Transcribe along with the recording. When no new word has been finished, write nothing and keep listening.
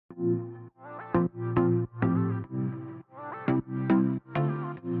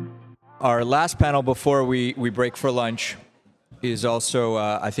Our last panel before we break for lunch is also,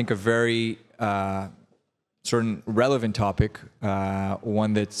 I think, a very certain relevant topic,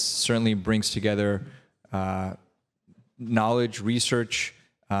 one that certainly brings together knowledge, research,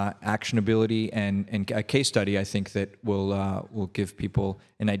 actionability, and a case study, I think, that will give people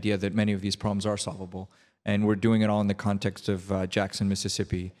an idea that many of these problems are solvable. And we're doing it all in the context of Jackson,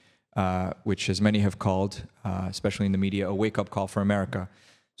 Mississippi, which, as many have called, especially in the media, a wake-up call for America.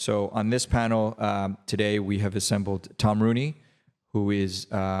 So on this panel today, we have assembled Tom Rooney, who is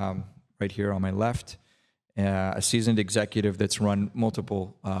right here on my left, a seasoned executive that's run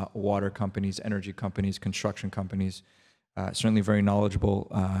multiple water companies, energy companies, construction companies, certainly very knowledgeable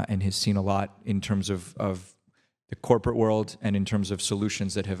and has seen a lot in terms of the corporate world and in terms of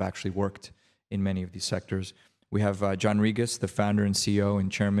solutions that have actually worked in many of these sectors. We have John Rigas, the founder and CEO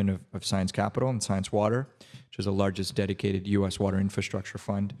and chairman of Sciens Capital and Sciens Water, which is the largest dedicated U.S. water infrastructure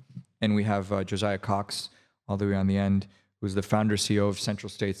fund. And we have Josiah Cox, all the way on the end, who's the founder CEO of Central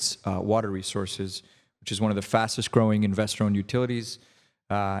States Water Resources, which is one of the fastest growing investor-owned utilities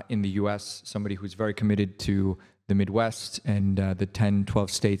in the U.S., somebody who's very committed to the Midwest and the 10, 12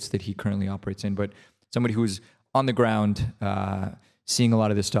 states that he currently operates in, but somebody who's on the ground seeing a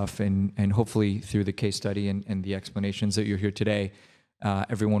lot of this stuff, and hopefully through the case study and the explanations that you'll hear today,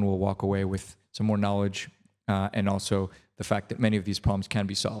 everyone will walk away with some more knowledge and also the fact that many of these problems can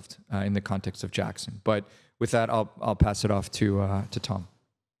be solved in the context of Jackson. But with that, I'll pass it off to Tom.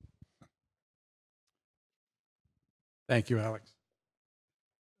 Thank you, Alex.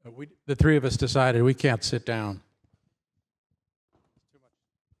 The three of us decided we can't sit down.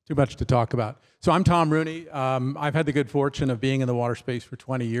 Too much to talk about. So I'm Tom Rooney. I've had the good fortune of being in the water space for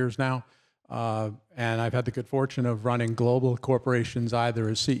 20 years now. And I've had the good fortune of running global corporations either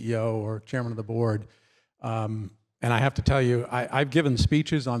as CEO or chairman of the board. And I have to tell you, I've given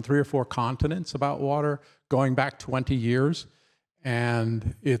speeches on 3 or 4 continents about water going back 20 years.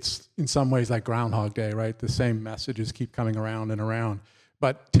 And it's in some ways like Groundhog Day, right? The same messages keep coming around and around.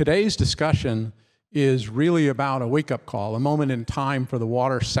 But today's discussion is really about a wake-up call, a moment in time for the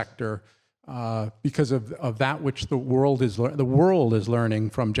water sector because of that which the world is learning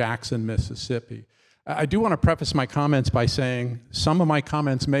from Jackson, Mississippi. I do want to preface my comments by saying some of my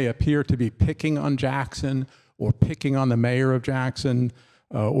comments may appear to be picking on Jackson or picking on the mayor of Jackson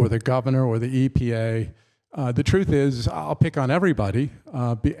or the governor or the EPA. The truth is I'll pick on everybody,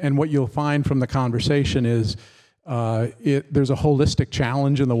 and what you'll find from the conversation is there's a holistic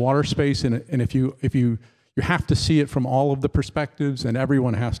challenge in the water space, and if you have to see it from all of the perspectives, and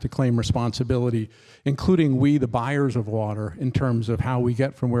everyone has to claim responsibility, including we, the buyers of water, in terms of how we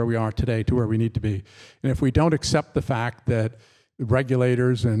get from where we are today to where we need to be. And if we don't accept the fact that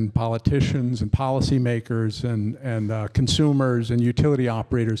regulators and politicians and policymakers and consumers and utility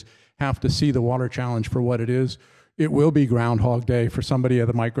operators have to see the water challenge for what it is, it will be Groundhog Day for somebody at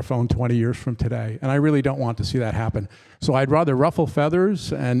the microphone 20 years from today. And I really don't want to see that happen. So I'd rather ruffle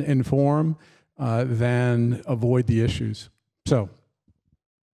feathers and inform than avoid the issues. So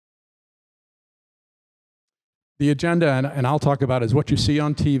the agenda, and I'll talk about, is what you see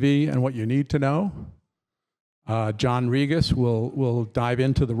on TV and what you need to know. John Rigas will dive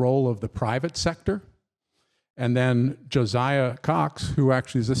into the role of the private sector. And then Josiah Cox, who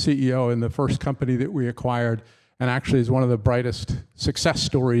actually is the CEO in the first company that we acquired, and actually is one of the brightest success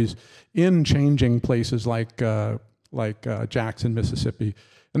stories in changing places like Jackson, Mississippi.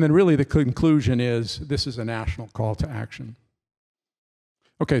 And then really the conclusion is this is a national call to action.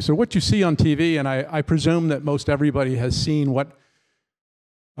 Okay, so what you see on TV, and I presume that most everybody has seen what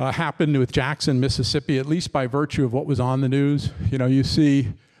happened with Jackson, Mississippi, at least by virtue of what was on the news. You know, you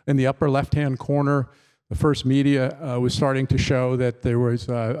see in the upper left-hand corner, the first media was starting to show that there was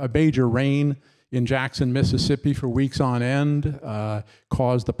a major rain in Jackson, Mississippi for weeks on end,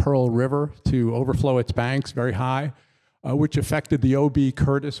 caused the Pearl River to overflow its banks very high, which affected the O.B.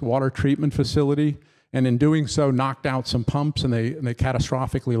 Curtis water treatment facility, and in doing so knocked out some pumps, and they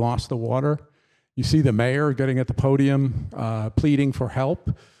catastrophically lost the water. You see the mayor getting at the podium pleading for help,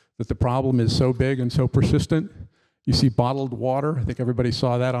 that the problem is so big and so persistent. You see bottled water. I think everybody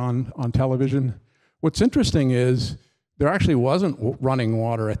saw that on television. What's interesting is there actually wasn't running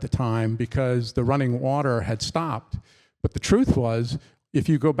water at the time because the running water had stopped. But the truth was, if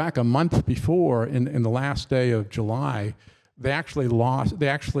you go back a month before, in the last day of July, they actually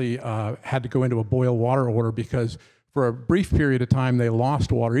had to go into a boil water order because for a brief period of time they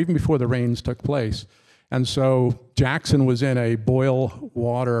lost water, even before the rains took place. And so Jackson was in a boil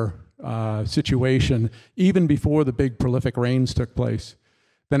water situation even before the big prolific rains took place.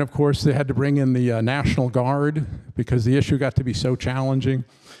 Then, of course, they had to bring in the National Guard because the issue got to be so challenging.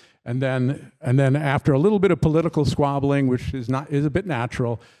 And then after a little bit of political squabbling, which is a bit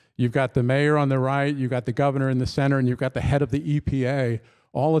natural, you've got the mayor on the right, you've got the governor in the center, and you've got the head of the EPA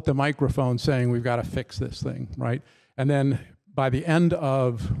all at the microphone saying we've got to fix this thing, right? And then by the end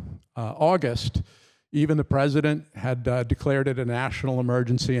of August, even the president had declared it a national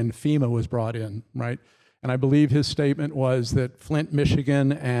emergency, and FEMA was brought in, right? And I believe his statement was that Flint,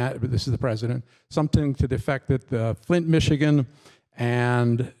 Michigan, and this is the president, something to the effect that Flint, Michigan,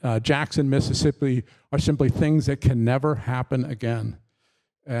 and Jackson, Mississippi are simply things that can never happen again.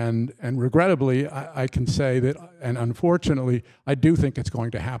 And regrettably, I can say that, and unfortunately, I do think it's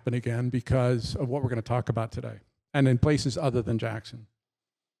going to happen again because of what we're going to talk about today, and in places other than Jackson.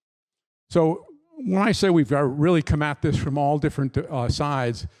 So when I say we've really come at this from all different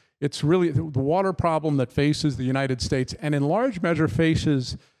sides, it's really the water problem that faces the United States, and in large measure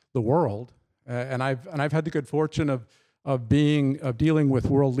faces the world. And I've had the good fortune of dealing with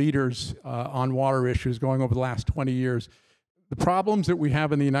world leaders on water issues going over the last 20 years. The problems that we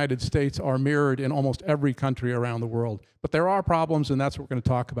have in the United States are mirrored in almost every country around the world. But there are problems, and that's what we're going to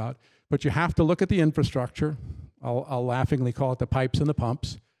talk about. But you have to look at the infrastructure. I'll laughingly call it the pipes and the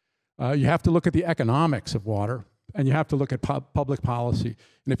pumps. You have to look at the economics of water, and you have to look at public policy.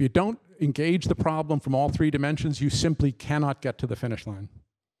 And if you don't engage the problem from all three dimensions, you simply cannot get to the finish line.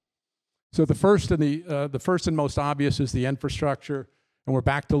 So the first and most obvious is the infrastructure, and we're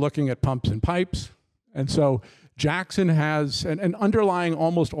back to looking at pumps and pipes. And so Jackson has, and underlying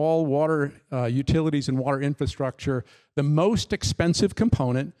almost all water utilities and water infrastructure, the most expensive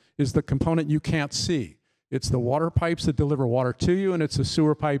component is the component you can't see. It's the water pipes that deliver water to you, and it's the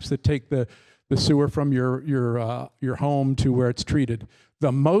sewer pipes that take the sewer from your home to where it's treated.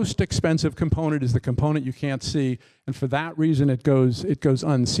 The most expensive component is the component you can't see, and for that reason it goes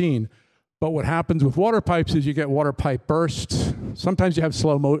unseen. But what happens with water pipes is you get water pipe bursts. Sometimes you have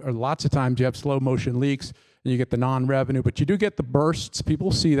lots of times you have slow motion leaks, and you get the non-revenue, but you do get the bursts.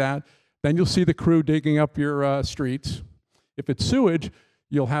 People see that. Then you'll see the crew digging up your streets. If it's sewage,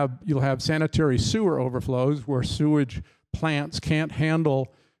 you'll have sanitary sewer overflows where sewage plants can't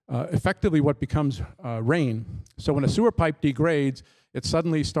handle effectively what becomes rain. So when a sewer pipe degrades, it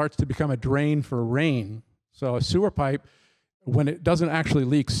suddenly starts to become a drain for rain. So a sewer pipe, when it doesn't actually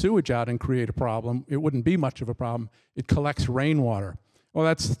leak sewage out and create a problem, it wouldn't be much of a problem. It collects rainwater. Well,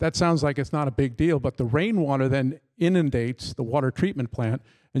 that sounds like it's not a big deal, but the rainwater then inundates the water treatment plant,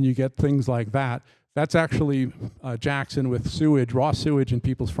 and you get things like that. That's actually Jackson with sewage, raw sewage in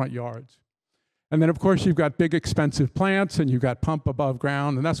people's front yards. And then, of course, you've got big, expensive plants, and you've got pump above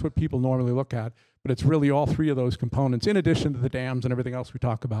ground, and that's what people normally look at. But it's really all three of those components, in addition to the dams and everything else we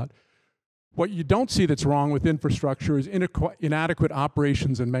talk about. What you don't see that's wrong with infrastructure is inadequate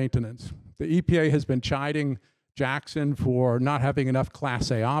operations and maintenance. The EPA has been chiding Jackson for not having enough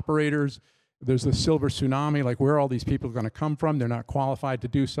Class A operators. There's the silver tsunami, like where are all these people going to come from? They're not qualified to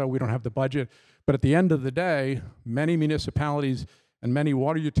do so. We don't have the budget. But at the end of the day, many municipalities and many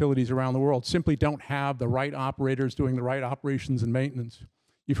water utilities around the world simply don't have the right operators doing the right operations and maintenance.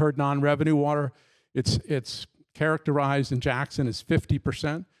 You've heard non-revenue water. It's characterized in Jackson as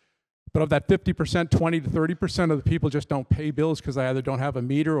 50%. But of that 50%, 20 to 30% of the people just don't pay bills because they either don't have a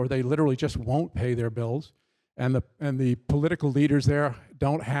meter or they literally just won't pay their bills. And the political leaders there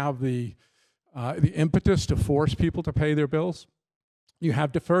don't have the impetus to force people to pay their bills. You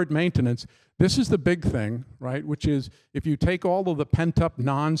have deferred maintenance. This is the big thing, right? Which is if you take all of the pent-up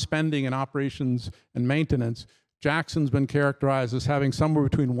non-spending in operations and maintenance, Jackson's been characterized as having somewhere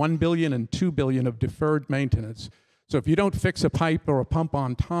between $1 billion and $2 billion of deferred maintenance. So if you don't fix a pipe or a pump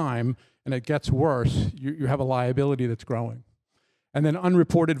on time and it gets worse, you have a liability that's growing. And then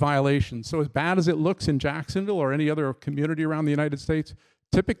unreported violations. So as bad as it looks in Jacksonville or any other community around the United States,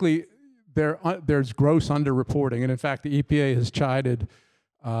 typically there's gross underreporting. And in fact, the EPA has chided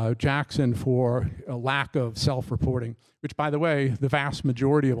Jackson for a lack of self-reporting, which, by the way, the vast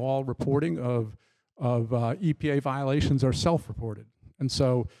majority of all reporting of EPA violations are self-reported. And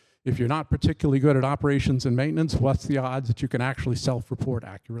so if you're not particularly good at operations and maintenance, what's the odds that you can actually self-report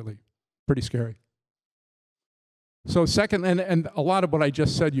accurately? Pretty scary. So second, and a lot of what I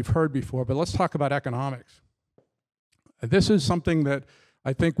just said you've heard before, but let's talk about economics. This is something that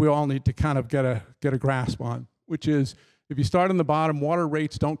I think we all need to kind of get a grasp on, which is if you start on the bottom, water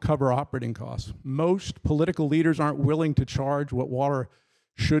rates don't cover operating costs. Most political leaders aren't willing to charge what water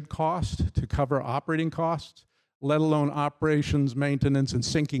should cost to cover operating costs, let alone operations, maintenance, and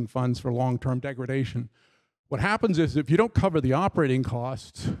sinking funds for long-term degradation. What happens is if you don't cover the operating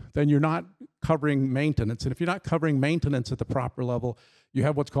costs, then you're not covering maintenance. And if you're not covering maintenance at the proper level, you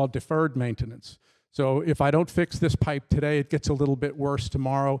have what's called deferred maintenance. So if I don't fix this pipe today, it gets a little bit worse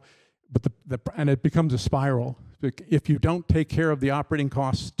tomorrow, but and it becomes a spiral. If you don't take care of the operating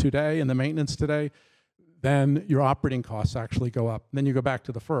costs today and the maintenance today, then your operating costs actually go up. And then you go back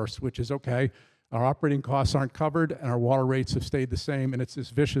to the first, which is, okay, our operating costs aren't covered and our water rates have stayed the same, and it's this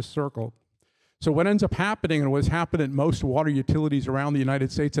vicious circle. So what ends up happening, and what's happened at most water utilities around the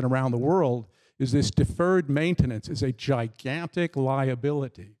United States and around the world, is this deferred maintenance is a gigantic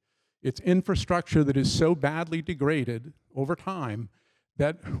liability. It's infrastructure that is so badly degraded over time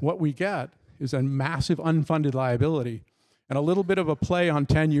that what we get is a massive unfunded liability. And a little bit of a play on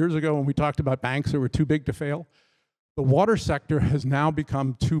 10 years ago when we talked about banks that were too big to fail. The water sector has now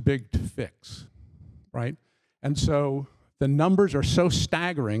become too big to fix, right? And so the numbers are so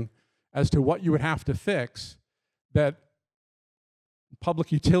staggering as to what you would have to fix that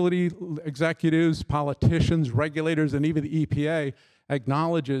public utility executives, politicians, regulators, and even the EPA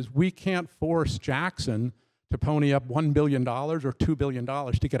acknowledges we can't force Jackson to pony up $1 billion or $2 billion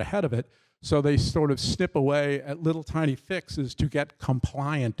to get ahead of it. So they sort of snip away at little tiny fixes to get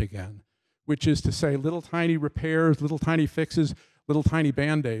compliant again, which is to say little tiny repairs, little tiny fixes, little tiny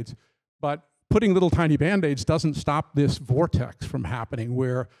Band-Aids. But putting little tiny Band-Aids doesn't stop this vortex from happening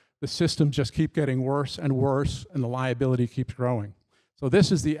where the systems just keep getting worse and worse and the liability keeps growing. So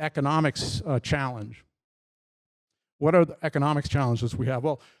this is the economics challenge. What are the economics challenges we have?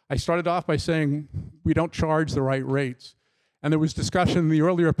 Well, I started off by saying we don't charge the right rates. And there was discussion in the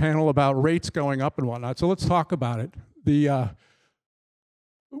earlier panel about rates going up and whatnot. So let's talk about it. In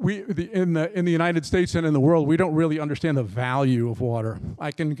the United States and in the world, we don't really understand the value of water.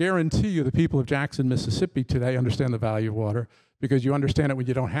 I can guarantee you the people of Jackson, Mississippi today understand the value of water because you understand it when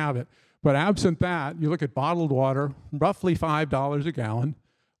you don't have it. But absent that, you look at bottled water, roughly $5 a gallon.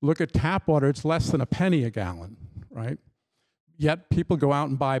 Look at tap water, it's less than a penny a gallon, right? Yet people go out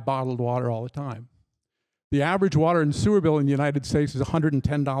and buy bottled water all the time. The average water and sewer bill in the United States is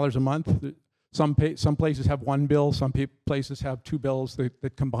 $110 a month. Some places have one bill, some places have two bills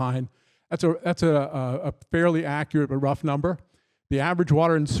that combine. That's a fairly accurate but rough number. The average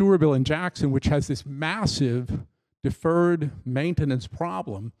water and sewer bill in Jackson, which has this massive deferred maintenance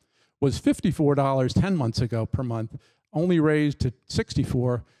problem, was $54 10 months ago per month, only raised to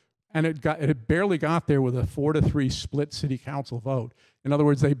 $64, and it barely got there with a 4-3 split city council vote. In other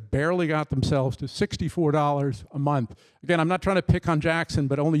words, they barely got themselves to $64 a month. Again, I'm not trying to pick on Jackson,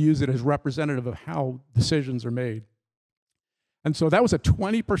 but only use it as representative of how decisions are made. And so that was a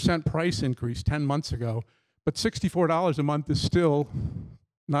 20% price increase 10 months ago, but $64 a month is still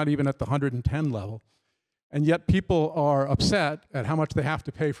not even at the 110 level. And yet people are upset at how much they have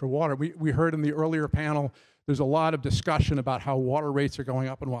to pay for water. We heard in the earlier panel, there's a lot of discussion about how water rates are going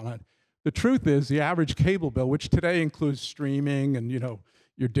up and whatnot. The truth is the average cable bill, which today includes streaming and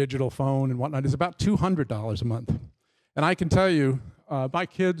your digital phone and whatnot, is about $200 a month. And I can tell you, my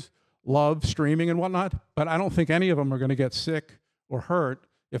kids love streaming and whatnot, but I don't think any of them are going to get sick or hurt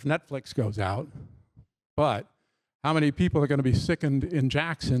if Netflix goes out. But how many people are going to be sickened in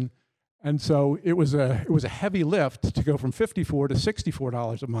Jackson? And so it was a heavy lift to go from $54 to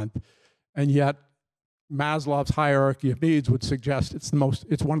 $64 a month, and yet Maslow's hierarchy of needs would suggest it's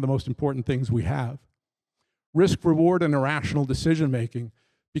one of the most important things we have. Risk, reward, and irrational decision making,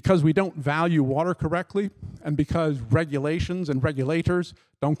 because we don't value water correctly, and because regulations and regulators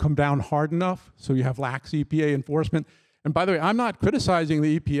don't come down hard enough, so you have lax EPA enforcement. And by the way, I'm not criticizing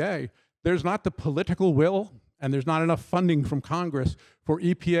the EPA. There's not the political will, and there's not enough funding from Congress for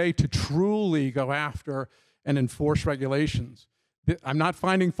EPA to truly go after and enforce regulations. I'm not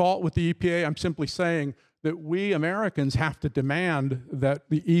finding fault with the EPA. I'm simply saying that we Americans have to demand that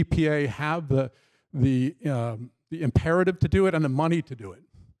the EPA have the imperative to do it and the money to do it.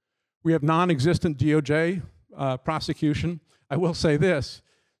 We have non-existent DOJ prosecution. I will say this,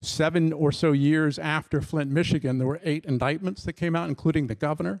 7 or so years after Flint, Michigan, there were 8 indictments that came out, including the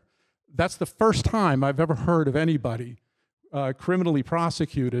governor. That's the first time I've ever heard of anybody criminally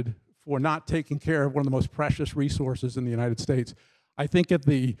prosecuted for not taking care of one of the most precious resources in the United States. I think at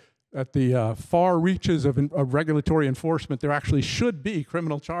the far reaches of regulatory enforcement, there actually should be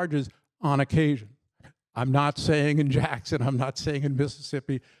criminal charges on occasion. I'm not saying in Jackson, I'm not saying in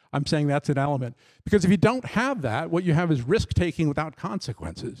Mississippi, I'm saying that's an element. Because if you don't have that, what you have is risk-taking without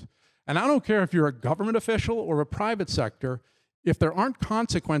consequences. And I don't care if you're a government official or a private sector, if there aren't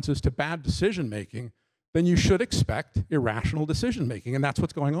consequences to bad decision-making, then you should expect irrational decision-making, and that's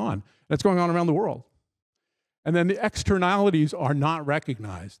what's going on. That's going on around the world. And then the externalities are not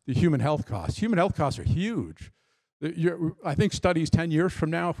recognized, the human health costs. Human health costs are huge. I think studies 10 years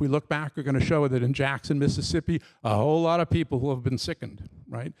from now, if we look back, are going to show that in Jackson, Mississippi, a whole lot of people will have been sickened,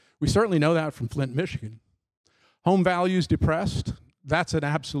 right? We certainly know that from Flint, Michigan. Home values depressed, that's an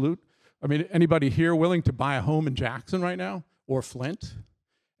absolute. I mean, anybody here willing to buy a home in Jackson right now or Flint?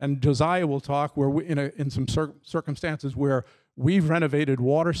 And Josiah will talk where in some circumstances where we've renovated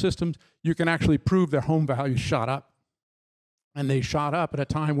water systems, you can actually prove their home values shot up. And they shot up at a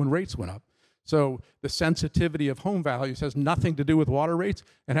time when rates went up. So the sensitivity of home values has nothing to do with water rates.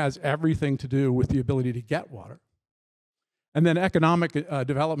 It has everything to do with the ability to get water. And then economic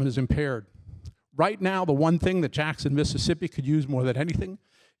development is impaired. Right now, the one thing that Jackson, Mississippi could use more than anything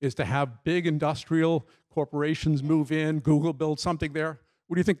is to have big industrial corporations move in, Google build something there.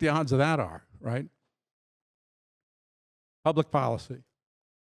 What do you think the odds of that are, right? Public policy.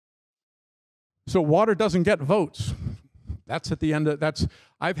 So water doesn't get votes. That's at the end of,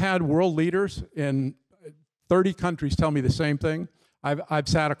 I've had world leaders in 30 countries tell me the same thing. I've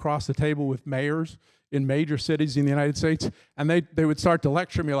sat across the table with mayors in major cities in the United States, and they would start to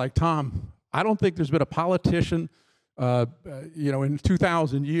lecture me like, Tom, I don't think there's been a politician, in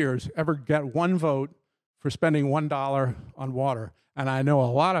 2,000 years ever get one vote for spending $1 on water. And I know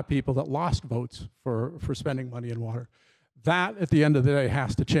a lot of people that lost votes for spending money in water. That, at the end of the day,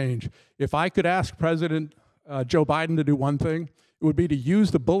 has to change. If I could ask President Joe Biden to do one thing, it would be to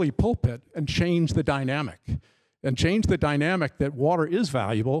use the bully pulpit and change the dynamic. And change the dynamic that water is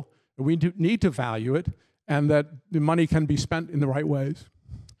valuable, and we need to value it, and that the money can be spent in the right ways.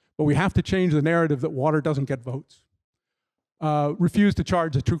 But we have to change the narrative that water doesn't get votes. Refuse to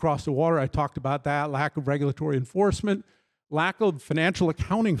charge the true cost of water, I talked about that. Lack of regulatory enforcement. Lack of financial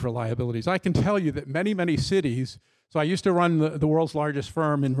accounting for liabilities. I can tell you that many, many cities, so I used to run the world's largest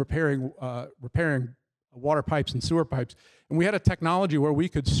firm in repairing water pipes and sewer pipes, and we had a technology where we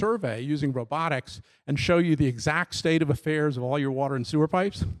could survey using robotics and show you the exact state of affairs of all your water and sewer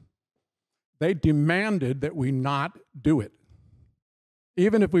pipes. They demanded that we not do it,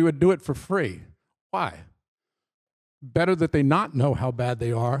 even if we would do it for free. Why? Better that they not know how bad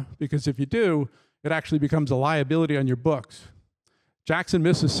they are, because if you do, it actually becomes a liability on your books. Jackson,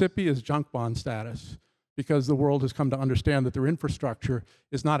 Mississippi is junk bond status because the world has come to understand that their infrastructure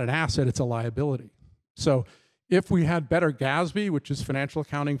is not an asset, it's a liability. So if we had better GASB, which is financial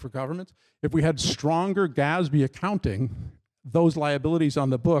accounting for governments, if we had stronger GASB accounting, those liabilities on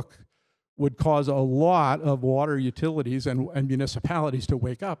the book would cause a lot of water utilities and municipalities to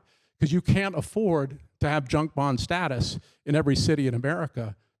wake up, because you can't afford to have junk bond status in every city in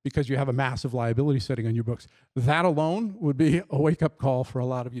America because you have a massive liability sitting on your books. That alone would be a wake-up call for a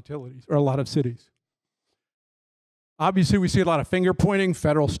lot of utilities, or a lot of cities. Obviously, we see a lot of finger pointing,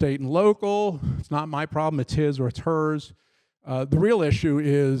 federal, state, and local. It's not my problem, it's his or it's hers. The real issue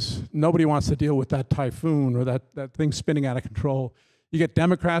is nobody wants to deal with that typhoon or that thing spinning out of control. You get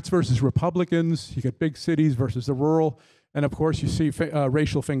Democrats versus Republicans, you get big cities versus the rural, and of course you see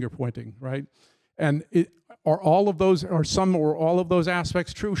racial finger pointing, right? And are all of those, or some or all of those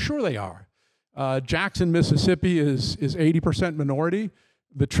aspects true? Sure they are. Jackson, Mississippi is 80% minority.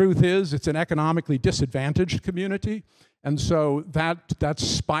 The truth is it's an economically disadvantaged community, and so that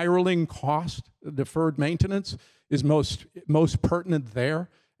spiraling cost, deferred maintenance, is most pertinent there,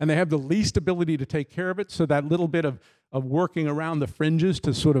 and they have the least ability to take care of it, so that little bit of working around the fringes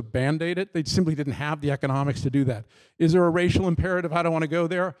to sort of band-aid it, they simply didn't have the economics to do that. Is there a racial imperative? I don't want to go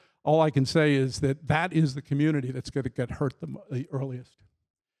there. All I can say is that is the community that's going to get hurt the earliest.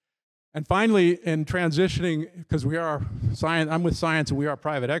 And finally, in transitioning, because we are Sciens, I'm with Sciens and we are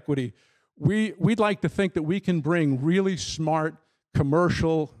private equity, we'd like to think that we can bring really smart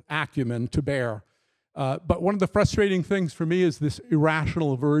commercial acumen to bear. But one of the frustrating things for me is this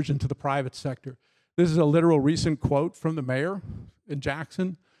irrational aversion to the private sector. This is a literal recent quote from the mayor in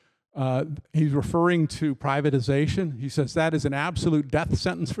Jackson. He's referring to privatization. He says, that is an absolute death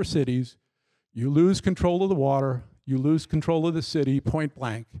sentence for cities. You lose control of the water, you lose control of the city, point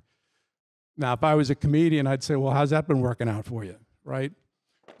blank. Now, if I was a comedian, I'd say, well, how's that been working out for you, right?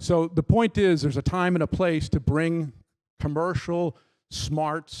 So the point is, there's a time and a place to bring commercial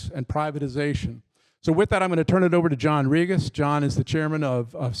smarts and privatization. So with that, I'm going to turn it over to John Rigas. John is the chairman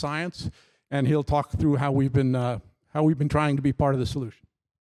of Sciens, and he'll talk through how we've been trying to be part of the solution.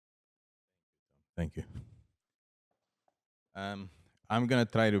 Thank you. I'm going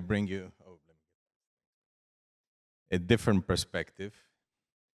to try to bring you a different perspective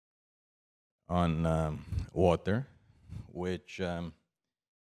on water, which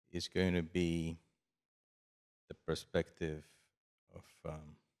is going to be the perspective of, sorry,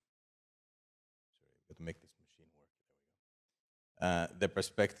 I've got to make this machine the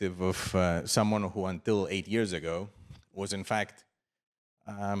perspective of someone who until 8 years ago was in fact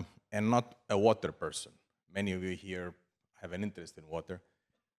and not a water person. Many of you here have an interest in water.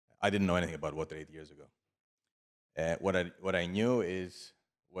 I didn't know anything about water 8 years ago. What I knew is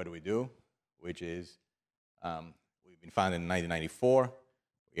what do we do, which is we've been founded in 1994.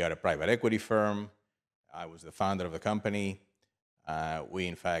 We are a private equity firm. I was the founder of the company. We,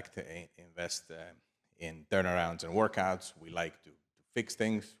 in fact, invest in turnarounds and workouts. We like to fix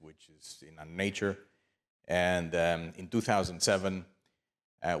things, which is in our nature. And in 2007,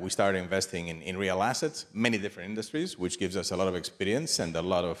 we started investing in real assets, many different industries, which gives us a lot of experience and a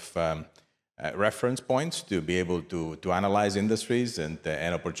lot of reference points to be able to analyze industries and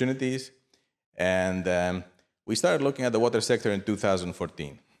opportunities. And we started looking at the water sector in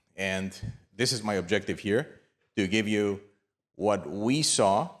 2014. And this is my objective here, to give you what we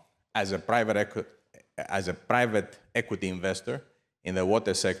saw as a private equity investor in the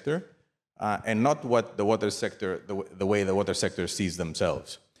water sector, and not what the water sector, the way the water sector sees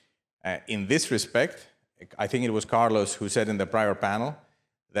themselves. In this respect, I think it was Carlos who said in the prior panel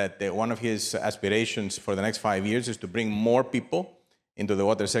that one of his aspirations for the next 5 years is to bring more people into the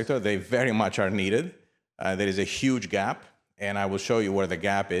water sector. They very much are needed. There is a huge gap, and I will show you where the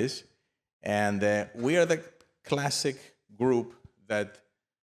gap is. And we are the classic group that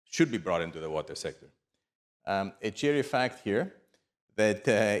should be brought into the water sector. A cheery fact here, that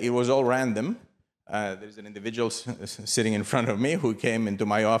it was all random. There's an individual sitting in front of me who came into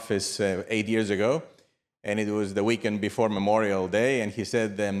my office 8 years ago, and it was the weekend before Memorial Day, and he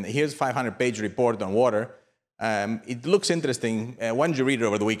said, here's a 500-page report on water. It looks interesting. Why don't you read it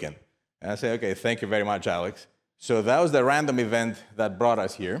over the weekend? And I said, okay, thank you very much, Alex. So that was the random event that brought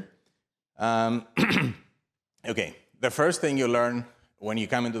us here. Okay, the first thing you learn when you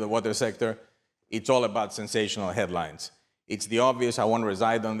come into the water sector, it's all about sensational headlines. It's the obvious, I won't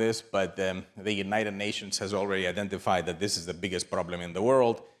reside on this, but the United Nations has already identified that this is the biggest problem in the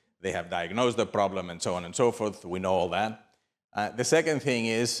world. They have diagnosed the problem and so on and so forth. We know all that. The second thing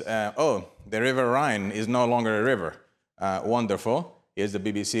is, oh, the River Rhine is no longer a river. Wonderful. Here's the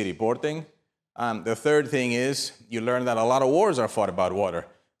BBC reporting. The third thing is, you learn that a lot of wars are fought about water.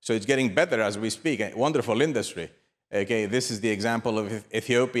 So it's getting better as we speak. A wonderful industry. Okay, this is the example of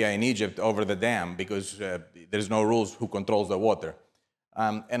Ethiopia and Egypt over the dam, because there's no rules who controls the water.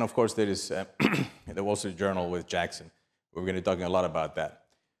 And of course, there is the Wall Street Journal with Jackson. We're going to be talking a lot about that.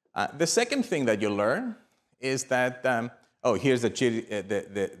 The second thing that you learn is that, oh, here's the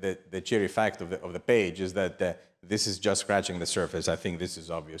cheery fact of the page, is that this is just scratching the surface. I think this is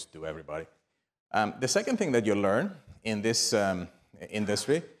obvious to everybody. The second thing that you learn in this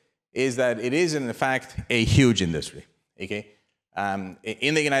industry is that it is, in fact, a huge industry. Okay?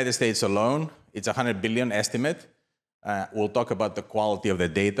 In the United States alone, it's a $100 billion estimate. We'll talk about the quality of the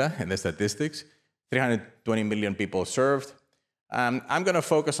data and the statistics. 320 million people served. I'm going to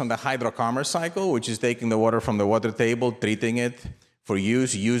focus on the hydrocommerce cycle, which is taking the water from the water table, treating it for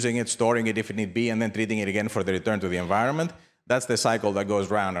use, using it, storing it if it need be, and then treating it again for the return to the environment. That's the cycle that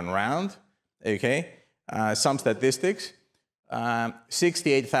goes round and round. Okay? Some statistics.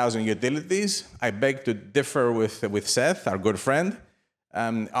 68,000 utilities. I beg to differ with Seth, our good friend.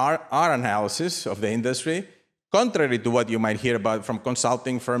 Our analysis of the industry, contrary to what you might hear about from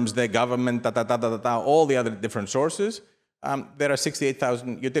consulting firms, the government, all the other different sources, there are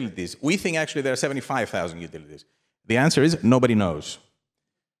 68,000 utilities. We think actually there are 75,000 utilities. The answer is nobody knows.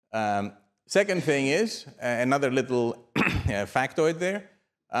 Second thing is, another little factoid there,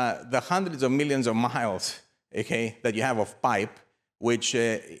 the hundreds of millions of miles, okay, that you have of pipe, which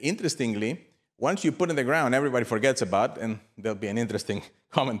interestingly, once you put in the ground, everybody forgets about, and there'll be an interesting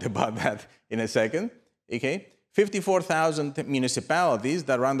comment about that in a second, okay? 54,000 municipalities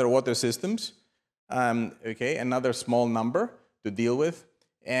that run their water systems, okay, another small number to deal with.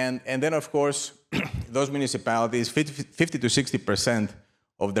 And then, of course, those municipalities, 50 to 60%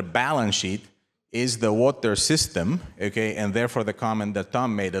 of their balance sheet is the water system, okay, and therefore the comment that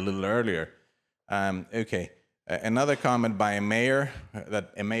Tom made a little earlier. Okay. Another comment by a mayor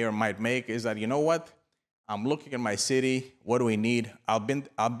that a mayor might make is that, you know what? I'm looking at my city. What do we need? I'll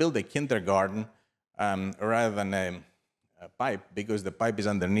build a kindergarten rather than a pipe, because the pipe is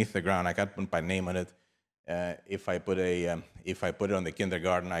underneath the ground. I can't put my name on it. If I put it on the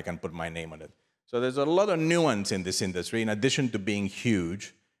kindergarten, I can put my name on it. So there's a lot of nuance in this industry. In addition to being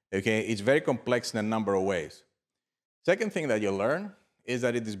huge, okay, it's very complex in a number of ways. Second thing that you learn is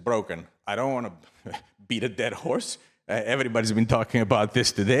that it is broken. I don't want to beat a dead horse. Everybody's been talking about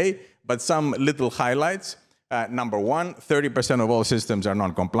this today, but some little highlights. Number one, 30% of all systems are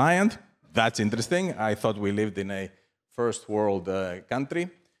non-compliant. That's interesting. I thought we lived in a first world country.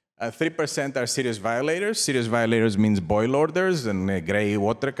 3% are serious violators. Serious violators means boil orders and gray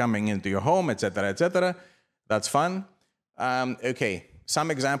water coming into your home, et cetera, et cetera. That's fun. Okay,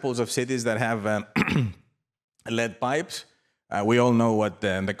 some examples of cities that have lead pipes. We all know what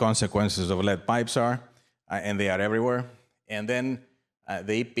the consequences of lead pipes are, and they are everywhere. And then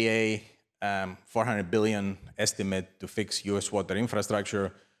the EPA $400 billion estimate to fix US water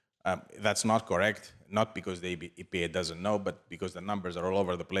infrastructure. That's not correct, not because the EPA doesn't know, but because the numbers are all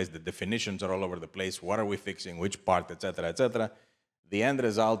over the place, the definitions are all over the place, what are we fixing, which part, et cetera, et cetera. The end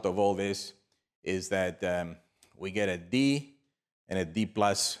result of all this is that we get a D and a D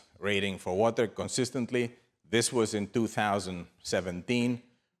plus rating for water consistently. This was in 2017.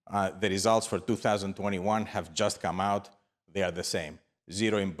 The results for 2021 have just come out. They are the same,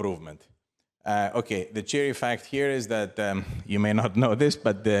 0 improvement. Okay, the cheery fact here is that you may not know this,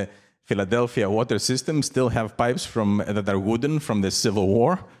 but the Philadelphia water system still have pipes that are wooden from the Civil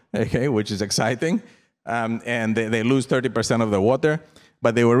War, okay, which is exciting. And they lose 30% of the water,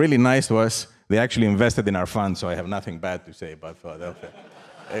 but they were really nice to us. They actually invested in our fund, so I have nothing bad to say about Philadelphia.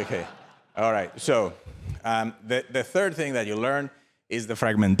 Okay, all right, so the third thing that you learn is the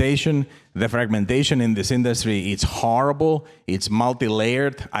fragmentation. The fragmentation in this industry, it's horrible, it's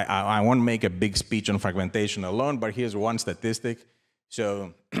multi-layered. I won't make a big speech on fragmentation alone, but here's one statistic.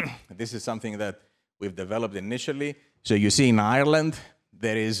 So this is something that we've developed initially. So you see in Ireland,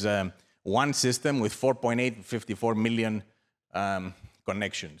 there is one system with 4.854 million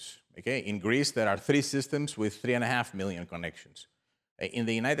connections. Okay? In Greece, there are 3 systems with 3.5 million connections. In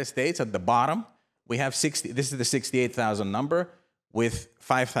the United States, at the bottom, we have 60, this is the 68,000 number, with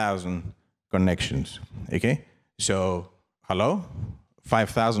 5,000 connections, okay? So, hello?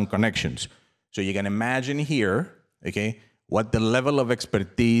 5,000 connections. So you can imagine here, okay, what the level of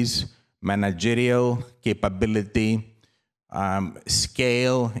expertise, managerial capability,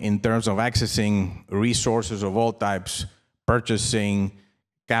 scale in terms of accessing resources of all types, purchasing,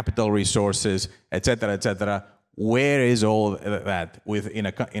 capital resources, et cetera, where is all that?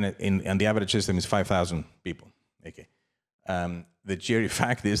 And the average system is 5,000 people, okay? The cheery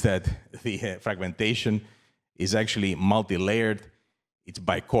fact is that the fragmentation is actually multi-layered. It's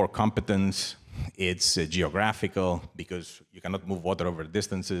by core competence. It's geographical, because you cannot move water over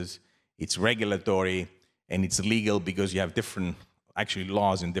distances. It's regulatory, and it's legal because you have different, actually,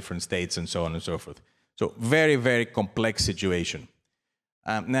 laws in different states and so on and so forth. So very, very complex situation.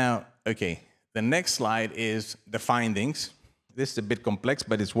 Now, okay, the next slide is the findings. This is a bit complex,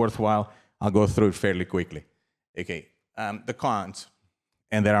 but it's worthwhile. I'll go through it fairly quickly. Okay. The cons,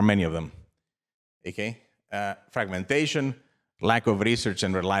 and there are many of them, okay? Fragmentation, lack of research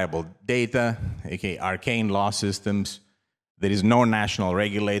and reliable data, okay? Arcane law systems. There is no national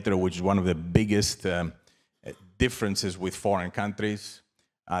regulator, which is one of the biggest differences with foreign countries.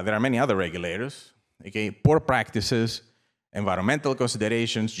 There are many other regulators, okay? Poor practices, environmental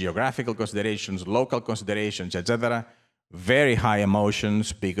considerations, geographical considerations, local considerations, etc. Very high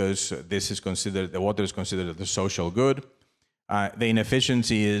emotions, because this is considered, the water is considered a social good. The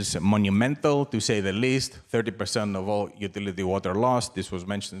inefficiency is monumental, to say the least. 30% of all utility water lost. This was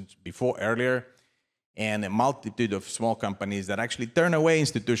mentioned before, earlier. And a multitude of small companies that actually turn away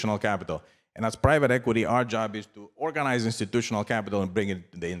institutional capital. And as private equity, our job is to organize institutional capital and bring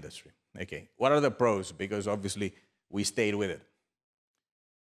it to the industry. Okay, what are the pros? Because obviously we stayed with it.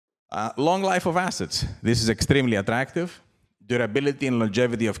 Long life of assets. This is extremely attractive. Durability and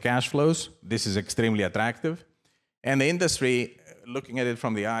longevity of cash flows. This is extremely attractive. And the industry, looking at it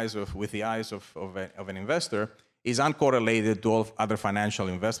from the eyes of, with the eyes of an investor, is uncorrelated to all other financial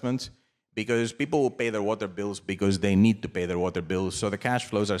investments, because people will pay their water bills because they need to pay their water bills. So the cash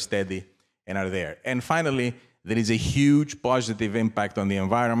flows are steady and are there. And finally, there is a huge positive impact on the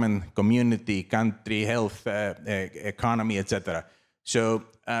environment, community, country, health, economy, etc. So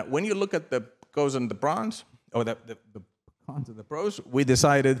when you look at the pros and the cons, or the cons and the pros, we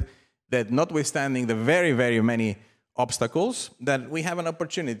decided that notwithstanding the very, very many obstacles, that we have an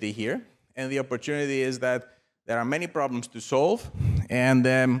opportunity here. And the opportunity is that there are many problems to solve. And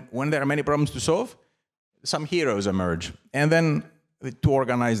when there are many problems to solve, some heroes emerge. And then to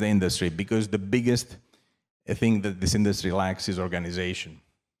organize the industry, because the biggest thing that this industry lacks is organization.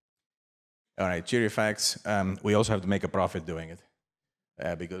 All right, cheery facts. We also have to make a profit doing it,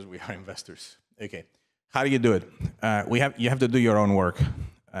 because we are investors. Okay, how do you do it? You have to do your own work.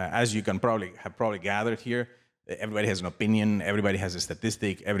 As you can probably gathered here, everybody has an opinion, everybody has a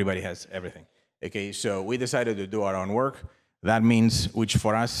statistic, everybody has everything. Okay, so we decided to do our own work. That means, which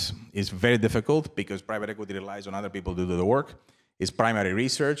for us is very difficult, because private equity relies on other people to do the work, is primary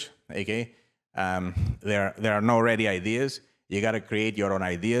research. Okay, There are no ready ideas. You got to create your own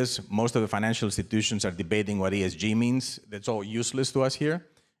ideas. Most of the financial institutions are debating what ESG means. That's all useless to us here,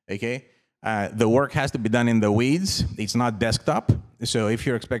 okay? The work has to be done in the weeds. It's not desktop. So if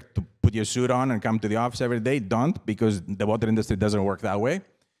you expect to put your suit on and come to the office every day, don't, because the water industry doesn't work that way,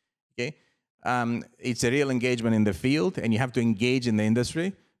 okay? It's a real engagement in the field, and you have to engage in the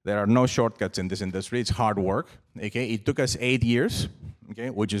industry. There are no shortcuts in this industry. It's hard work, okay? It took us 8 years, okay,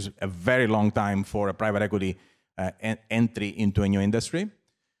 which is a very long time for a private equity entry into a new industry.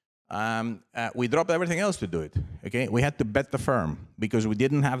 We dropped everything else to do it, okay? We had to bet the firm because we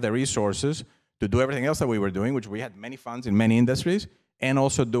didn't have the resources to do everything else that we were doing, which we had many funds in many industries, and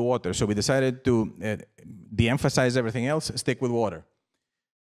also do water. So we decided to de-emphasize everything else, stick with water.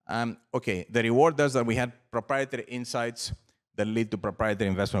 Okay, the reward does that we had proprietary insights that lead to proprietary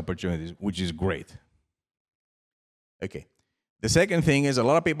investment opportunities, which is great. Okay. The second thing is a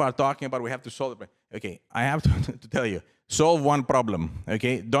lot of people are talking about we have to solve it. Okay, I have to tell you, solve one problem.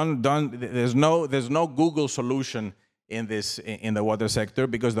 Okay, there's no Google solution in the water sector,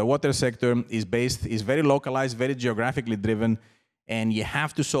 because the water sector is very localized, very geographically driven, and you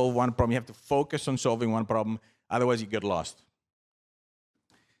have to solve one problem. You have to focus on solving one problem, otherwise you get lost.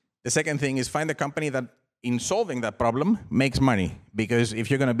 The second thing is find a company that in solving that problem makes money, because if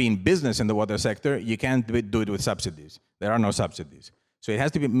you're going to be in business in the water sector, you can't do it with subsidies. There are no subsidies. So it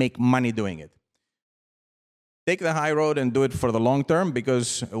has to make money doing it. Take the high road and do it for the long term,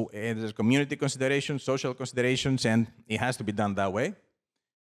 because there's community considerations, social considerations, and it has to be done that way.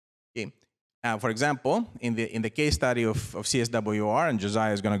 Okay. For example, in the case study of CSWR, and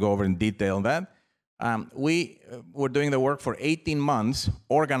Josiah is going to go over in detail on that, we were doing the work for 18 months,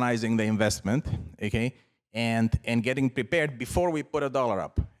 organizing the investment, okay, and getting prepared before we put $1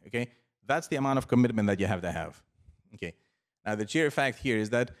 up, okay? That's the amount of commitment that you have to have, okay? Now, the cheery fact here is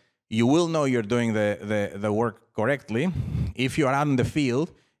that you will know you're doing the work correctly if you're out in the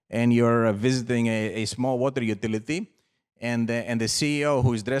field and you're visiting a small water utility, and the CEO,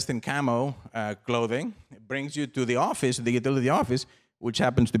 who is dressed in camo clothing, brings you to the office, the utility office, which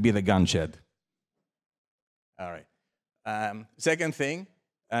happens to be the gun shed. All right. Second thing,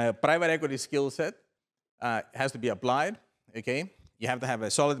 private equity skill set has to be applied, okay? You have to have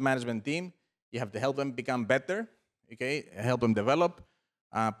a solid management team. You have to help them become better, okay? Help them develop.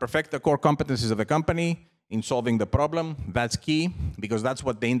 Perfect the core competencies of the company in solving the problem. That's key, because that's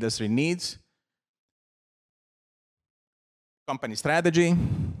what the industry needs. Company strategy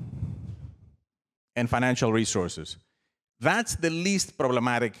and financial resources. That's the least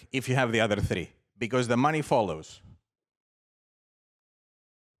problematic if you have the other three, because the money follows.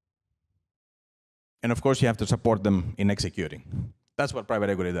 And of course, you have to support them in executing. That's what private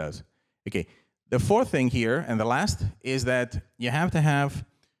equity does. Okay. The fourth thing here, and the last, is that you have to have,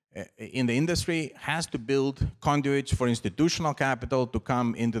 in the industry, has to build conduits for institutional capital to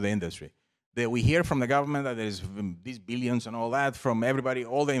come into the industry. We hear from the government that there's these billions and all that from everybody.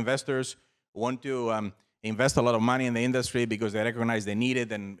 All the investors want to invest a lot of money in the industry because they recognize they need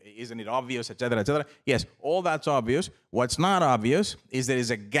it, and isn't it obvious, et cetera, et cetera. Yes, all that's obvious. What's not obvious is there is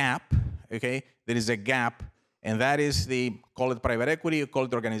a gap, okay? There is a gap, and that is call it private equity, call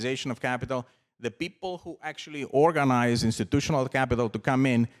it organization of capital, the people who actually organize institutional capital to come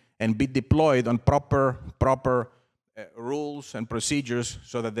in and be deployed on proper rules and procedures,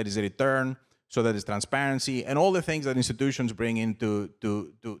 so that there is a return, so that there's transparency, and all the things that institutions bring into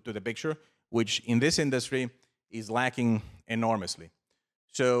the picture, which in this industry is lacking enormously.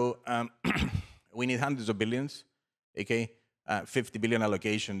 So we need hundreds of billions, okay? 50 billion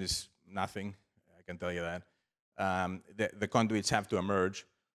allocation is nothing, I can tell you that. The conduits have to emerge.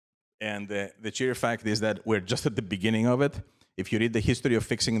 And the cheery fact is that we're just at the beginning of it. If you read the history of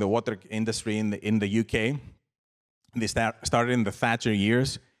fixing the water industry in the UK, they started in the Thatcher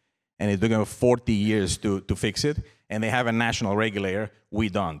years, and it took them 40 years to fix it. And they have a national regulator. We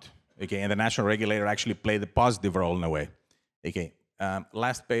don't. Okay, and the national regulator actually played a positive role in a way. Okay,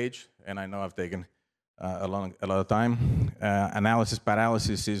 last page, and I know I've taken a lot of time. Analysis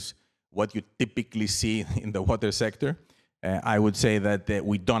paralysis is what you typically see in the water sector. I would say that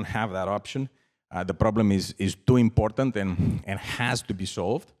we don't have that option. The problem is too important and has to be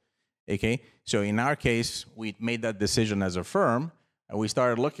solved. Okay, so in our case, we made that decision as a firm. We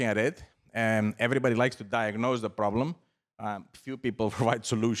started looking at it, and everybody likes to diagnose the problem. Few people provide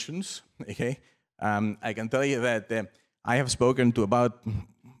solutions. Okay, I can tell you that I have spoken to about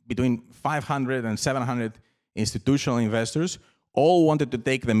between 500 and 700 institutional investors. All wanted to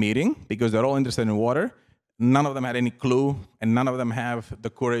take the meeting because they're all interested in water. None of them had any clue, and none of them have the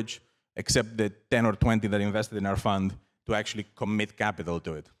courage, except the 10 or 20 that invested in our fund, to actually commit capital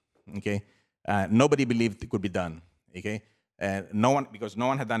to it. Okay, Nobody believed it could be done, okay? Because no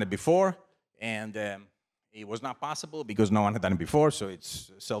one had done it before, and it was not possible because no one had done it before, so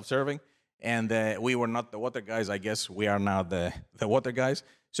it's self-serving. And we were not the water guys. I guess we are now the water guys.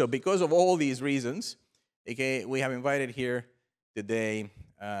 So because of all these reasons, okay, we have invited here today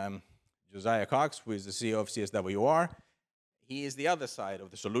Josiah Cox, who is the CEO of CSWR. He is the other side of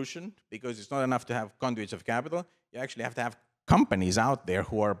the solution, because it's not enough to have conduits of capital. You actually have to have companies out there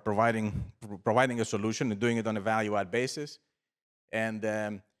who are providing a solution and doing it on a value-add basis. And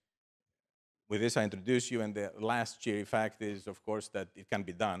with this, I introduce you, and the last cheery fact is, of course, that it can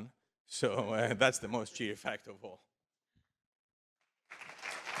be done. So that's the most cheery fact of all.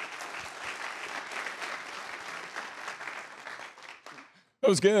 That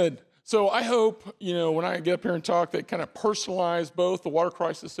was good. So I hope, when I get up here and talk, that kind of personalize both the water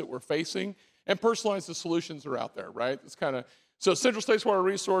crisis that we're facing and personalize the solutions that are out there, right? It's kind of, so Central States Water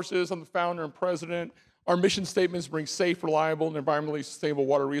Resources, I'm the founder and president. Our mission statement is bring safe, reliable, and environmentally sustainable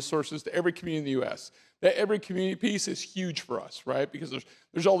water resources to every community in the U.S. That every community piece is huge for us, right? Because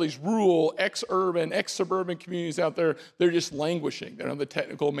there's all these rural, ex-urban, ex-suburban communities out there. They're just languishing. They don't have the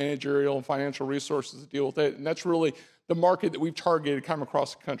technical, managerial, and financial resources to deal with it. And that's really the market that we've targeted kind of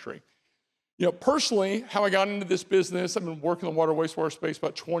across the country. Personally, how I got into this business, I've been working in the water wastewater space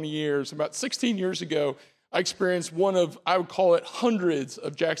about 20 years. About 16 years ago, I experienced one of, I would call it, hundreds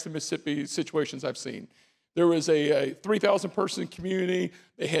of Jackson, Mississippi situations I've seen. There was a 3,000-person community.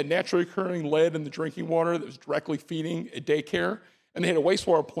 They had naturally occurring lead in the drinking water that was directly feeding a daycare. And they had a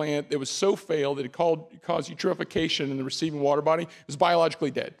wastewater plant that was so failed that it caused eutrophication in the receiving water body. It was biologically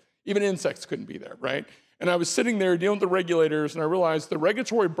dead. Even insects couldn't be there, right? And I was sitting there dealing with the regulators, and I realized the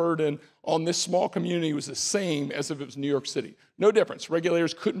regulatory burden on this small community was the same as if it was New York City. No difference.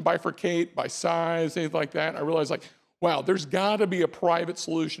 Regulators couldn't bifurcate by size, anything like that. And I realized, wow, there's got to be a private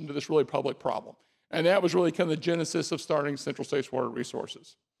solution to this really public problem. And that was really kind of the genesis of starting Central States Water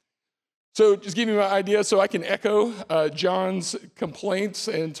Resources. So just give you an idea, so I can echo John's complaints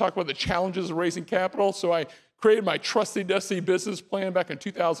and talk about the challenges of raising capital. So I created my trusty, dusty business plan back in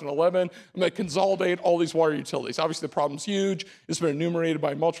 2011. I'm going to consolidate all these water utilities. Obviously, the problem's huge. It's been enumerated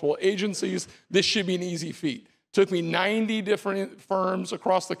by multiple agencies. This should be an easy feat. It took me 90 different firms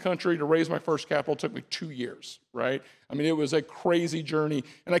across the country to raise my first capital. It took me 2 years, right? I mean, it was a crazy journey.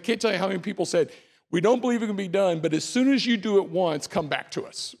 And I can't tell you how many people said, we don't believe it can be done, but as soon as you do it once, come back to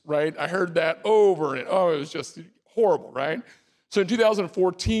us, right? I heard that over and it was just horrible, right? So in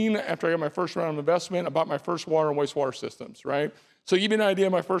 2014, after I got my first round of investment, I bought my first water and wastewater systems, right? So to give you an idea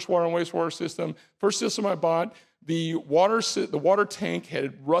of my first water and wastewater system, first system I bought, the water tank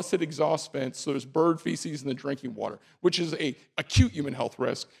had rusted exhaust vents, so there's bird feces in the drinking water, which is an acute human health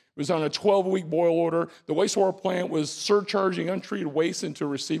risk. It was on a 12-week boil order. The wastewater plant was surcharging untreated waste into a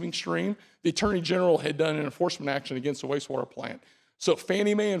receiving stream. The Attorney General had done an enforcement action against the wastewater plant. So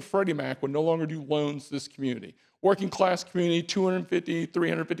Fannie Mae and Freddie Mac would no longer do loans to this community. Working class community, $250,000,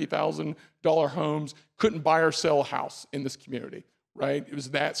 $350,000 homes, couldn't buy or sell a house in this community, right? It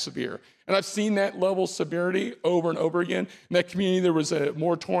was that severe. And I've seen that level of severity over and over again. In that community, there was a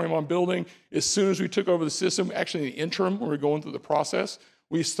moratorium on building. As soon as we took over the system, actually in the interim, when we were going through the process,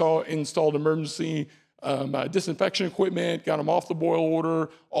 we installed emergency disinfection equipment, got them off the boil order,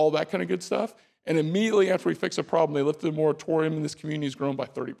 all that kind of good stuff. And immediately after we fixed the problem, they lifted the moratorium, and this community has grown by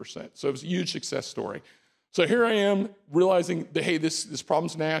 30%. So it was a huge success story. So here I am realizing that, hey, this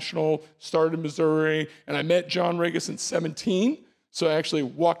problem's national, started in Missouri, and I met John Rigas in 2017. So I actually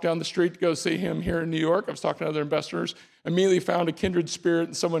walked down the street to go see him here in New York. I was talking to other investors, immediately found a kindred spirit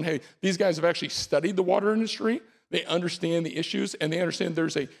and someone, hey, these guys have actually studied the water industry. They understand the issues, and they understand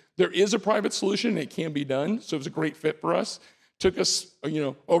there is a private solution, and it can be done. So it was a great fit for us. Took us,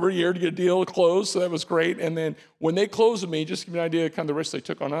 over a year to get a deal closed, so that was great. And then when they closed with me, just to give you an idea of kind of the risk they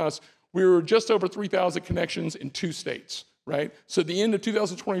took on us, we were just over 3,000 connections in 2 states, right? So at the end of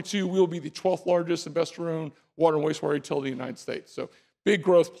 2022, we'll be the 12th largest investor-owned water and wastewater utility in the United States. So big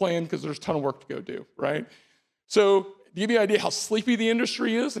growth plan because there's a ton of work to go do, right? So to give you an idea how sleepy the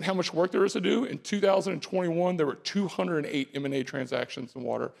industry is and how much work there is to do, in 2021, there were 208 M&A transactions in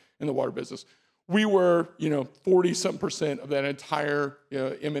the water business. We were, 40-something% of that entire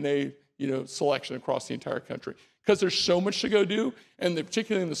M&A, selection across the entire country. Because there's so much to go do, and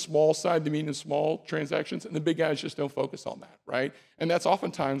particularly in the small side, the medium and small transactions, and the big guys just don't focus on that, right? And that's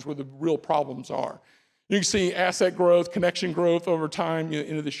oftentimes where the real problems are. You can see asset growth, connection growth over time.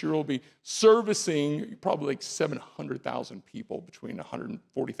 Into this year, we'll be servicing probably 700,000 people between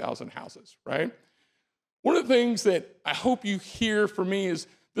 140,000 houses, right? One of the things that I hope you hear from me is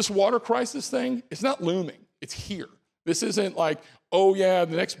this water crisis thing, it's not looming, it's here. This isn't like, oh yeah,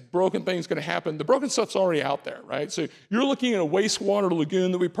 the next broken thing's gonna happen. The broken stuff's already out there, right? So you're looking at a wastewater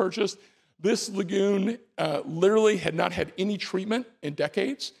lagoon that we purchased. This lagoon literally had not had any treatment in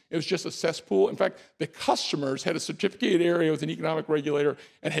decades. It was just a cesspool. In fact, the customers had a certificated area with an economic regulator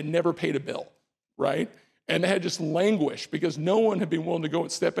and had never paid a bill, right? And they had just languished because no one had been willing to go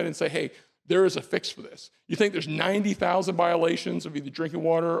and step in and say, hey, there is a fix for this. You think there's 90,000 violations of either drinking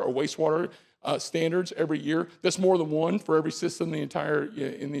water or wastewater standards every year? That's more than one for every system in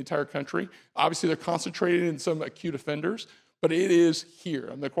the entire country. Obviously, they're concentrated in some acute offenders, but it is here.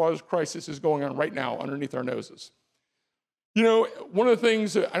 And the water crisis is going on right now underneath our noses. You know, one of the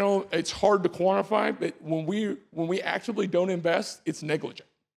things that it's hard to quantify, but when we actively don't invest, it's negligent.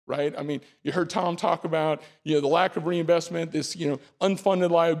 Right? I mean, you heard Tom talk about, the lack of reinvestment, this, unfunded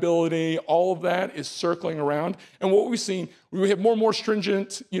liability, all of that is circling around. And what we've seen, we have more and more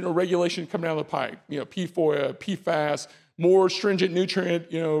stringent, regulation coming down the pipe, PFOA, PFAS, more stringent nutrient,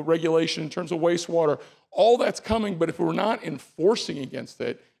 regulation in terms of wastewater. All that's coming, but if we're not enforcing against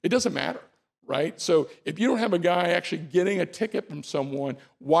it, it doesn't matter, right? So if you don't have a guy actually getting a ticket from someone,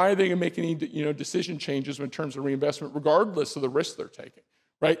 why are they going to make any, decision changes in terms of reinvestment, regardless of the risk they're taking?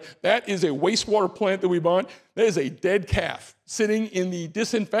 Right? That is a wastewater plant that we bought. That is a dead calf sitting in the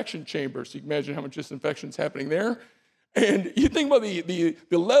disinfection chamber. So you can imagine how much disinfection is happening there. And you think about the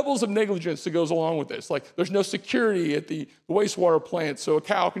levels of negligence that goes along with this. Like there's no security at the wastewater plant, so a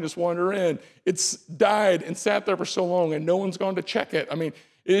cow can just wander in. It's died and sat there for so long and no one's gone to check it. I mean,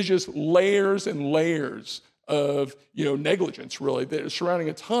 it is just layers and layers of negligence really that is surrounding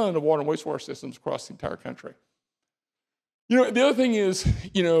a ton of water and wastewater systems across the entire country. The other thing is,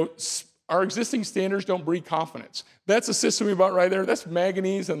 our existing standards don't breed confidence. That's a system we bought right there. That's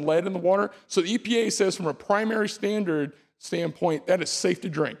manganese and lead in the water. So the EPA says from a primary standard standpoint, that is safe to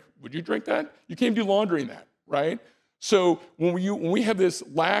drink. Would you drink that? You can't do laundry in that, right? So when we have this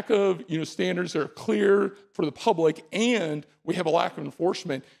lack of standards that are clear for the public and we have a lack of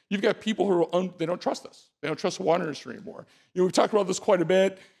enforcement, you've got people who they don't trust us. They don't trust the water industry anymore. We've talked about this quite a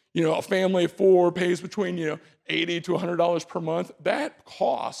bit. A family of four pays between, $80 to $100 per month. That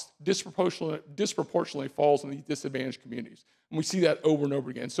cost disproportionately falls on these disadvantaged communities. And we see that over and over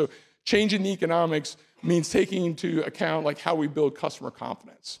again. So changing the economics means taking into account like how we build customer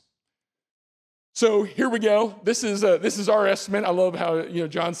confidence. So here we go. This is our estimate. I love how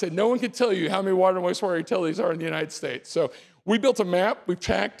John said no one can tell you how many water and wastewater utilities are in the United States. So we built a map. We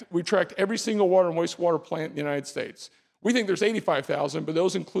tracked every single water and wastewater plant in the United States. We think there's 85,000, but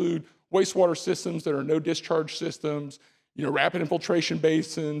those include wastewater systems that are no discharge systems, rapid infiltration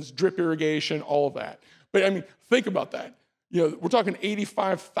basins, drip irrigation, all of that. But I mean, think about that. We're talking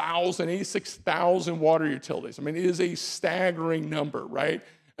 85,000, 86,000 water utilities. I mean, it is a staggering number, right?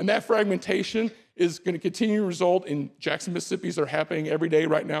 And that fragmentation is going to continue to result in Jackson, Mississippi's that are happening every day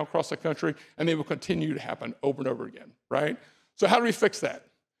right now across the country, and they will continue to happen over and over again, right? So how do we fix that?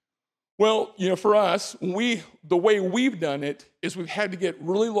 Well, for us, the way we've done it is we've had to get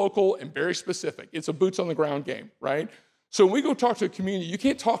really local and very specific. It's a boots on the ground game, right? So when we go talk to a community, you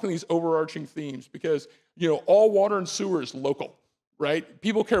can't talk on these overarching themes because, all water and sewer is local, right?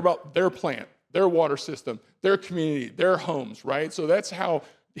 People care about their plant, their water system, their community, their homes, right? So that's how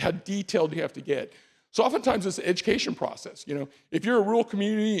detailed you have to get. So oftentimes it's an education process. If you're a rural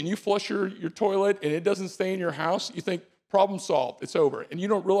community and you flush your toilet and it doesn't stay in your house, you think, problem solved, it's over. And you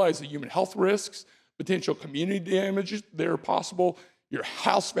don't realize the human health risks, potential community damages that are possible, your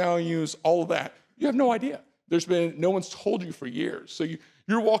house values, all of that. You have no idea. No one's told you for years. So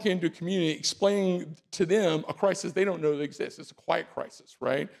you're walking into a community explaining to them a crisis they don't know that exists. It's a quiet crisis,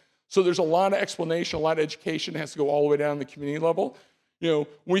 right? So there's a lot of explanation, a lot of education has to go all the way down to the community level. When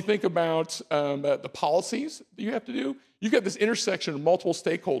we think about the policies that you have to do, you've got this intersection of multiple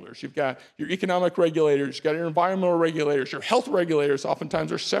stakeholders. You've got your economic regulators, you've got your environmental regulators, your health regulators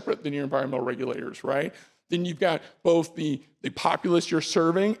oftentimes are separate than your environmental regulators, right? Then you've got both the populace you're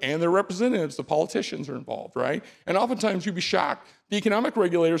serving and their representatives, the politicians are involved, right? And oftentimes you'd be shocked, the economic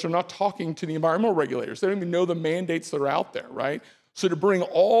regulators are not talking to the environmental regulators. They don't even know the mandates that are out there, right? So to bring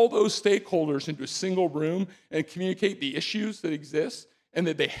all those stakeholders into a single room and communicate the issues that exist and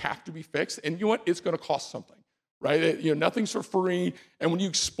that they have to be fixed, and you know what? It's going to cost something, right? Nothing's for free. And when you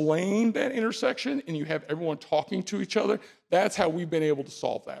explain that intersection and you have everyone talking to each other, that's how we've been able to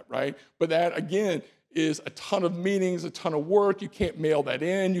solve that, right? But that, again, is a ton of meetings, a ton of work. You can't mail that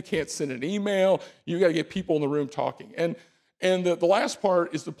in. You can't send an email. You got to get people in the room talking. And the last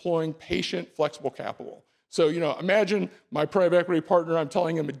part is deploying patient, flexible capital. So, imagine my private equity partner, I'm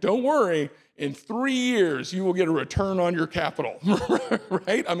telling him, don't worry, in 3 years, you will get a return on your capital,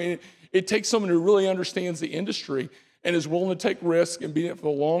 right? I mean, it takes someone who really understands the industry. and is willing to take risk and be in it for the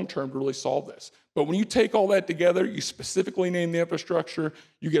long term to really solve this. But when you take all that together, you specifically name the infrastructure,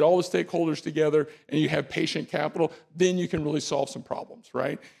 you get all the stakeholders together, and you have patient capital, then you can really solve some problems,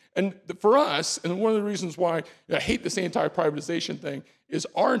 right? And for us, and one of the reasons why I hate this anti-privatization thing is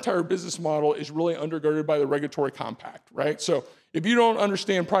our entire business model is really undergirded by the regulatory compact, right? So if you don't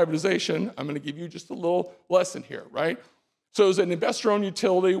understand privatization, I'm going to give you just a little lesson here, right? So as an investor-owned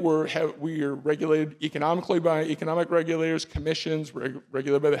utility, we are regulated economically by economic regulators, commissions,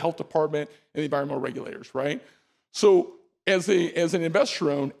 regulated by the health department, and the environmental regulators, right? So as an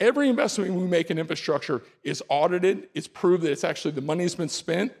investor-owned, every investment we make in infrastructure is audited. It's proved that it's actually the money's been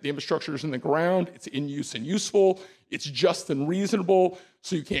spent, the infrastructure is in the ground, it's in use and useful, it's just and reasonable,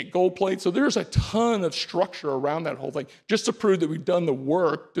 so you can't gold plate. So there's a ton of structure around that whole thing just to prove that we've done the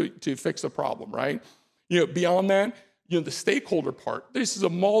work to fix the problem, right? Beyond that, the stakeholder part, this is a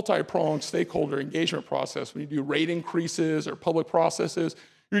multi-pronged stakeholder engagement process. When you do rate increases or public processes,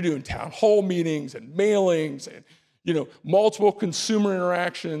 you're doing town hall meetings and mailings and multiple consumer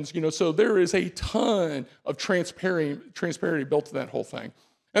interactions. So there is a ton of transparency built to that whole thing.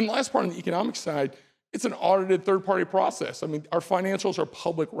 And the last part on the economic side, it's an audited third-party process. I mean, our financials are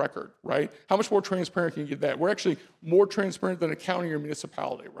public record, right? How much more transparent can you get that? We're actually more transparent than a county or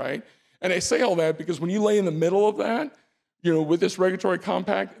municipality, right? And I say all that because when you lay in the middle of that, with this regulatory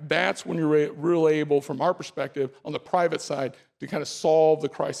compact, that's when you're really able, from our perspective, on the private side, to kind of solve the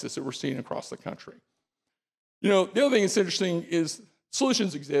crisis that we're seeing across the country. The other thing that's interesting is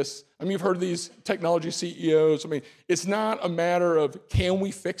solutions exist. I mean, you've heard these technology CEOs. I mean, it's not a matter of can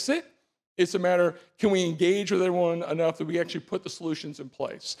we fix it? It's a matter of can we engage with everyone enough that we actually put the solutions in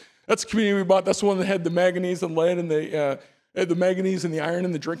place. That's the community we bought. That's the one that had the manganese and lead and the manganese and the iron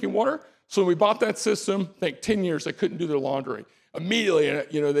in the drinking water. So when we bought that system, I think 10 years, they couldn't do their laundry. Immediately,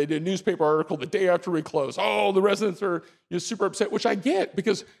 they did a newspaper article the day after we closed. Oh, the residents are super upset, which I get,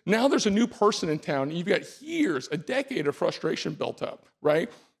 because now there's a new person in town, and you've got years, a decade of frustration built up,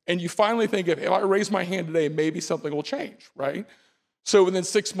 right? And you finally think, if I raise my hand today, maybe something will change, right? So within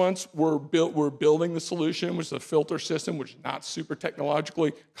 6 months, we're building the solution, which is a filter system, which is not super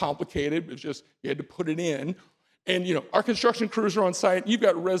technologically complicated. It's just you had to put it in. And our construction crews are on site. You've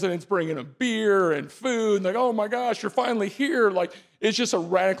got residents bringing them beer and food, and like, oh my gosh, you're finally here. Like, it's just a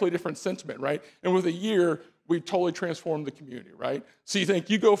radically different sentiment, right? And with a year, we've totally transformed the community, right? So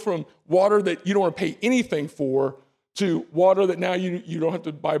you go from water that you don't want to pay anything for to water that now you don't have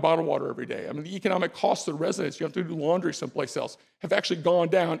to buy bottled water every day. I mean, the economic cost of the residents, you have to do laundry someplace else, have actually gone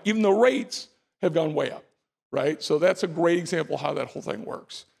down, even though rates have gone way up, right? So that's a great example of how that whole thing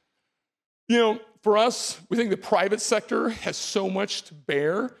works. For us, we think the private sector has so much to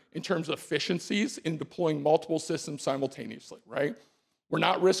bear in terms of efficiencies in deploying multiple systems simultaneously, right? We're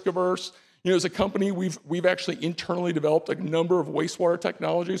not risk averse. As a company, we've actually internally developed a number of wastewater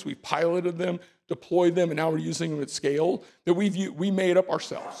technologies. We've piloted them, deployed them, and now we're using them at scale that we made up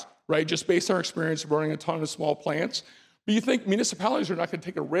ourselves, right? Just based on our experience of running a ton of small plants. But you think municipalities are not going to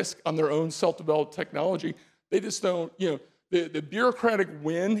take a risk on their own self-developed technology. They just don't, the bureaucratic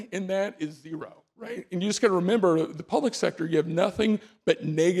win in that is zero, right? And you just got to remember, the public sector, you have nothing but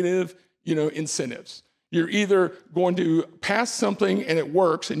negative, incentives. You're either going to pass something and it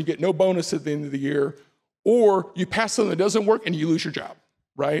works and you get no bonus at the end of the year, or you pass something that doesn't work and you lose your job,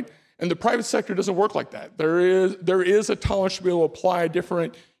 right? And the private sector doesn't work like that. There is a tolerance to be able to apply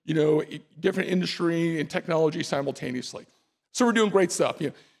different industry and technology simultaneously. So we're doing great stuff.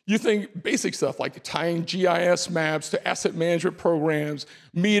 You think basic stuff like tying GIS maps to asset management programs,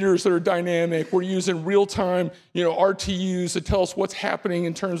 meters that are dynamic. We're using real-time, RTUs to tell us what's happening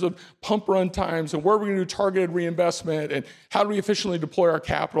in terms of pump run times and where we're going to do targeted reinvestment and how do we efficiently deploy our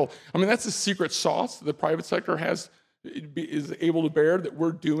capital. I mean, that's the secret sauce that the private sector is able to bear that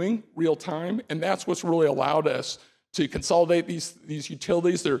we're doing real time, and that's what's really allowed us to consolidate these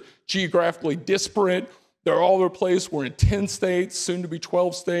utilities. They're geographically disparate. They're all over the place. We're in 10 states, soon to be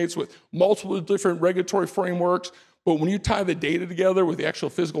 12 states, with multiple different regulatory frameworks. But when you tie the data together with the actual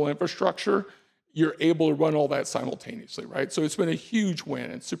physical infrastructure, you're able to run all that simultaneously, right? So it's been a huge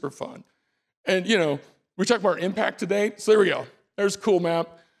win and super fun. And, we talked about our impact today. So there we go. There's a cool map.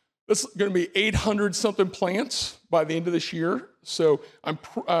 This is going to be 800-something plants by the end of this year. So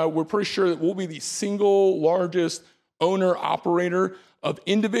we're pretty sure that we'll be the single largest owner-operator of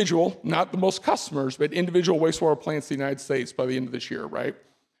individual, not the most customers, but individual wastewater plants in the United States by the end of this year, right?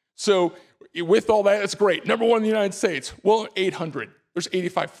 So with all that, it's great. Number one in the United States, well, 800. There's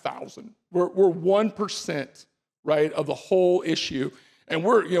 85,000. We're 1%, right, of the whole issue. And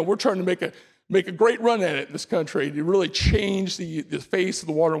we're trying to make a great run at it in this country to really change the face of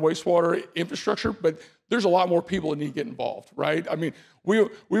the water and wastewater infrastructure, but there's a lot more people that need to get involved, right? I mean, we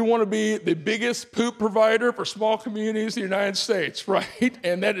want to be the biggest poop provider for small communities in the United States, right?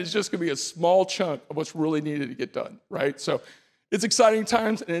 And that is just going to be a small chunk of what's really needed to get done, right? So it's exciting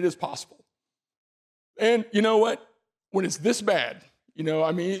times, and it is possible. And you know what? When it's this bad, you know,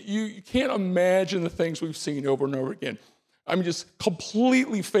 I mean, you can't imagine the things we've seen over and over again. I mean, just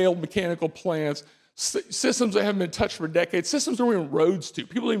completely failed mechanical plants, systems that haven't been touched for decades, systems that were in roads to.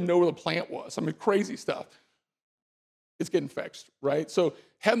 People don't even know where the plant was. I mean, crazy stuff. It's getting fixed, right? So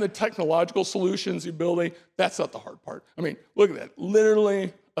having the technological solutions you're building, that's not the hard part. I mean, look at that.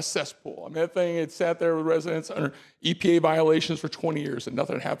 Literally a cesspool. I mean, that thing had sat there with residents under EPA violations for 20 years and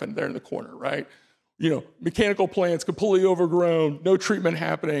nothing happened there in the corner, right? You know, mechanical plants completely overgrown, no treatment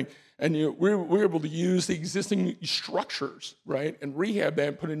happening. And we're able to use the existing structures, right, and rehab that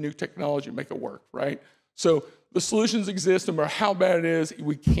and put in new technology and make it work, right? So the solutions exist, no matter how bad it is,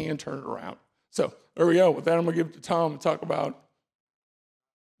 we can turn it around. So there we go. With that, I'm going to give it to Tom to talk about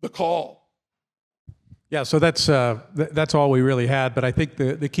the call. Yeah, so that's all we really had. But I think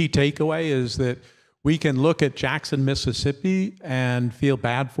the key takeaway is that we can look at Jackson, Mississippi, and feel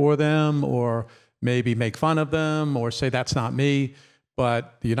bad for them, or maybe make fun of them, or say that's not me.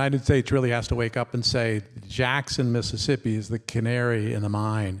 But the United States really has to wake up and say, Jackson, Mississippi is the canary in the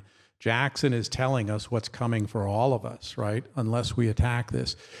mine. Jackson is telling us what's coming for all of us, right? Unless we attack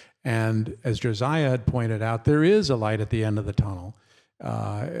this. And as Josiah had pointed out, there is a light at the end of the tunnel.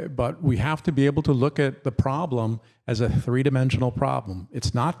 But we have to be able to look at the problem as a three-dimensional problem.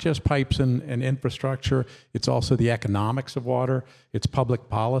 It's not just pipes and infrastructure. It's also the economics of water. It's public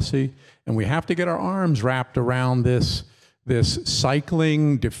policy. And we have to get our arms wrapped around this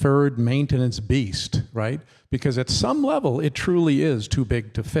cycling, deferred maintenance beast, right? Because at some level, it truly is too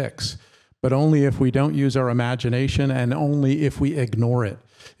big to fix, but only if we don't use our imagination and only if we ignore it.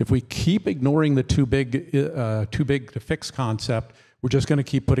 If we keep ignoring the too big to fix concept, we're just going to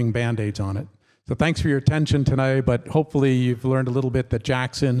keep putting Band-Aids on it. So thanks for your attention tonight, but hopefully you've learned a little bit that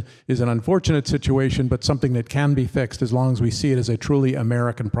Jackson is an unfortunate situation, but something that can be fixed as long as we see it as a truly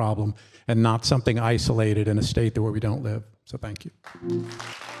American problem and not something isolated in a state where we don't live. So thank you.